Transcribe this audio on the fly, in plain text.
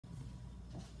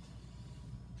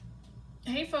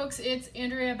Hey folks, it's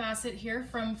Andrea Bassett here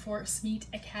from Forcemeat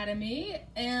Academy,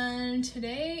 and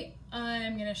today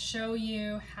I'm going to show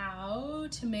you how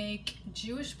to make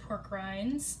Jewish pork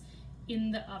rinds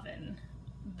in the oven.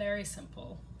 Very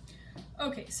simple.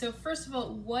 Okay, so first of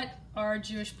all, what are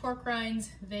Jewish pork rinds?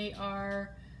 They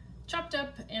are chopped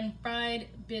up and fried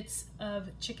bits of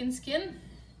chicken skin,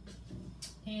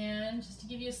 and just to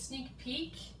give you a sneak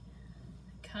peek,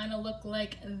 they kind of look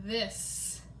like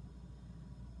this.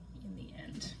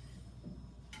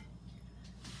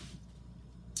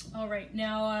 All right,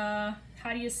 now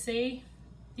how do you say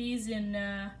these in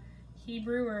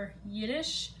Hebrew or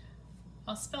Yiddish?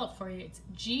 I'll spell it for you. It's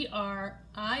Gribenes.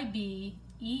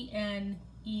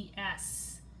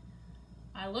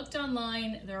 I looked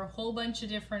online. There are a whole bunch of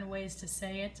different ways to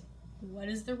say it. What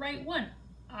is the right one?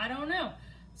 I don't know.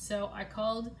 So I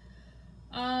called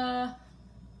my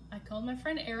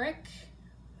friend Eric,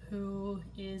 who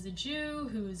is a Jew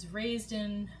who's raised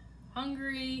in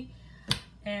Hungary.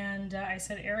 And I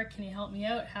said, Eric, can you help me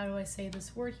out? How do I say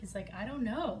this word? He's like, I don't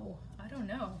know.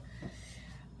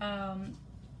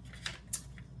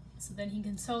 So then he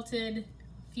consulted a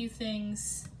few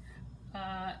things.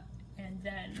 And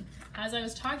then as I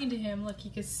was talking to him, look, you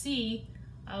could see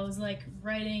I was like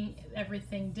writing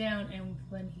everything down. And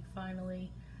when he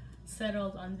finally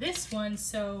settled on this one,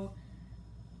 so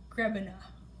Gribenes.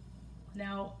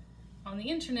 Now, on the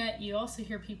internet, you also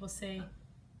hear people say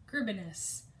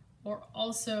Gribenes, or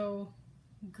also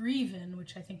grieven,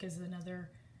 which I think is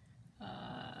another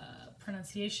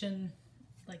pronunciation,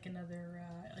 like another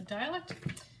dialect.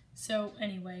 So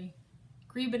anyway,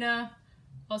 Gribenes,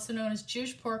 also known as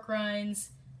Jewish pork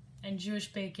rinds and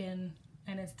Jewish bacon,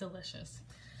 and it's delicious.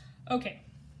 Okay,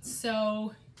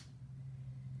 so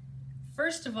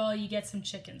first of all, you get some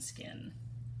chicken skin.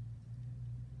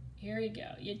 Here you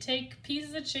go. You take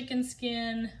pieces of chicken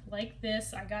skin like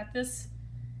this. I got this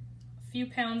few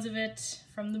pounds of it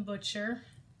from the butcher,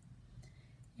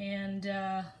 and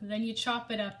then you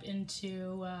chop it up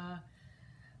into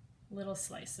little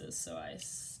slices. So I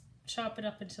chop it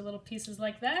up into little pieces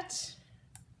like that.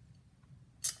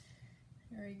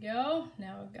 There we go.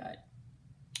 Now I've got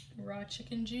raw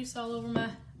chicken juice all over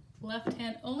my left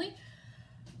hand only,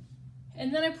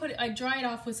 and then I dry it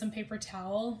off with some paper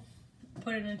towel,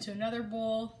 put it into another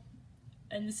bowl.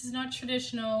 And this is not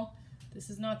traditional. This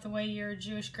is not the way your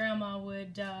Jewish grandma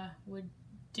would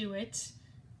do it,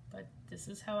 but this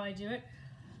is how I do it.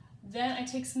 Then I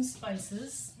take some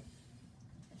spices,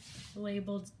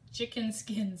 labeled chicken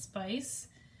skin spice.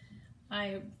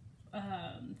 I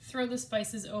throw the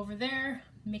spices over there,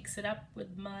 mix it up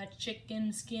with my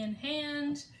chicken skin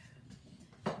hand.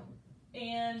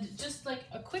 And just like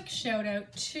a quick shout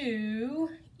out to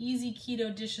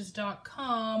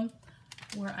easyketodishes.com,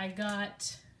 where I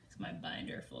got my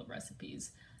binder full of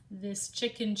recipes, this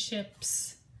chicken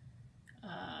chips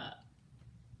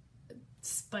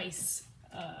spice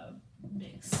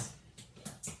mix.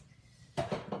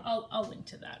 I'll link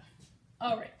to that.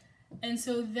 All right, and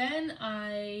so then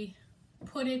I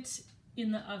put it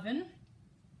in the oven,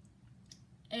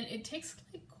 and it takes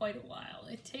like quite a while.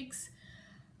 It takes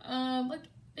like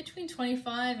between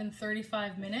 25 and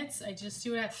 35 minutes. I just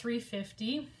do it at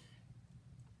 350,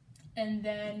 and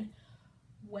then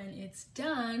when it's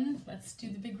done, let's do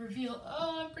the big reveal.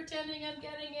 Oh, I'm pretending I'm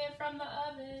getting it from the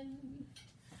oven.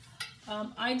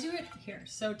 I do it here,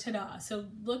 so ta-da. So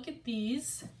look at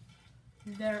these.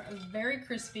 They're very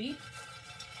crispy.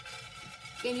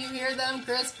 Can you hear them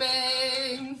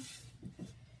crisping?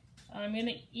 I'm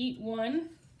gonna eat one.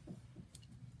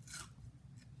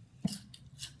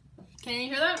 Can you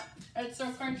hear that? It's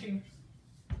so crunchy.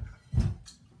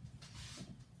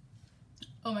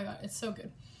 Oh my God, it's so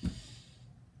good.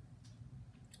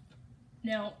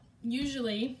 Now,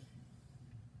 usually,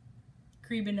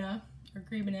 Gribenes or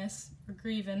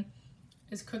grieven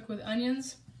is cooked with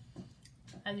onions.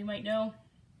 As you might know,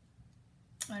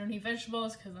 I don't eat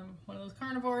vegetables because I'm one of those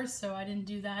carnivores, so I didn't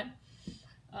do that.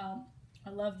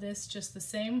 I love this just the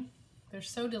same. They're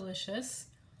so delicious.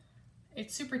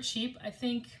 It's super cheap. I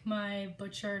think my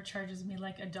butcher charges me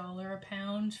like $1 a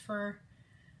pound for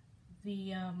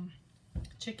the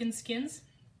chicken skins.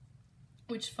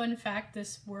 Which, fun fact,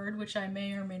 this word, which I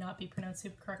may or may not be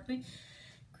pronouncing correctly,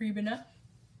 Gribenes,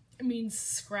 means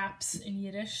scraps in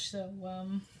Yiddish. So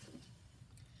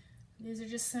these are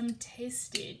just some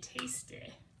tasty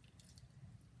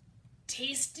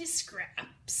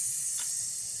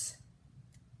scraps.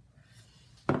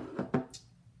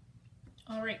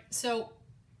 All right, so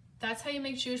that's how you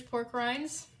make Jewish pork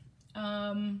rinds.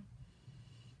 Thank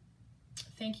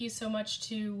you so much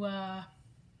to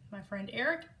my friend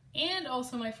Eric and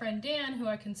also my friend Dan, who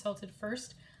I consulted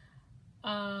first.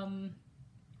 I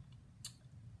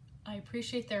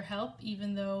appreciate their help,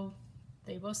 even though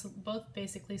they both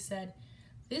basically said,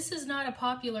 this is not a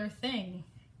popular thing.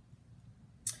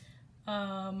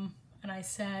 And I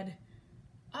said,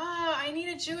 I need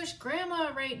a Jewish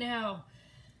grandma right now.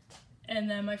 And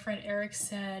then my friend Eric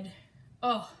said,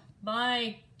 oh,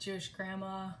 my Jewish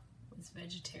grandma was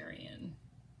vegetarian.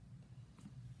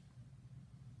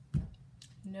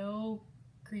 No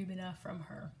griebene from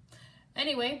her.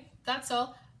 Anyway, that's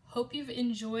all. Hope you've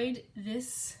enjoyed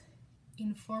this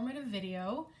informative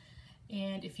video.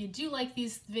 And if you do like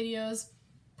these videos,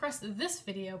 press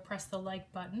the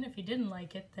like button. If you didn't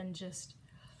like it, then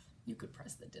you could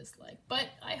press the dislike. But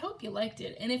I hope you liked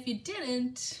it. And if you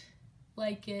didn't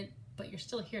like it, but you're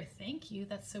still here, thank you.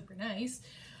 That's super nice.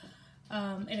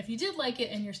 And if you did like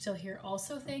it and you're still here,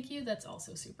 also thank you. That's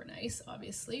also super nice,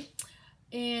 obviously.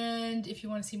 And if you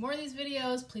want to see more of these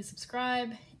videos, please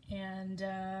subscribe. And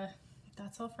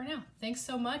that's all for now. Thanks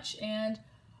so much. And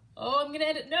oh, I'm gonna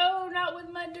edit. No, not with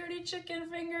my dirty chicken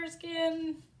finger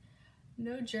skin.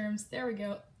 No germs. There we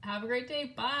go. Have a great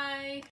day. Bye.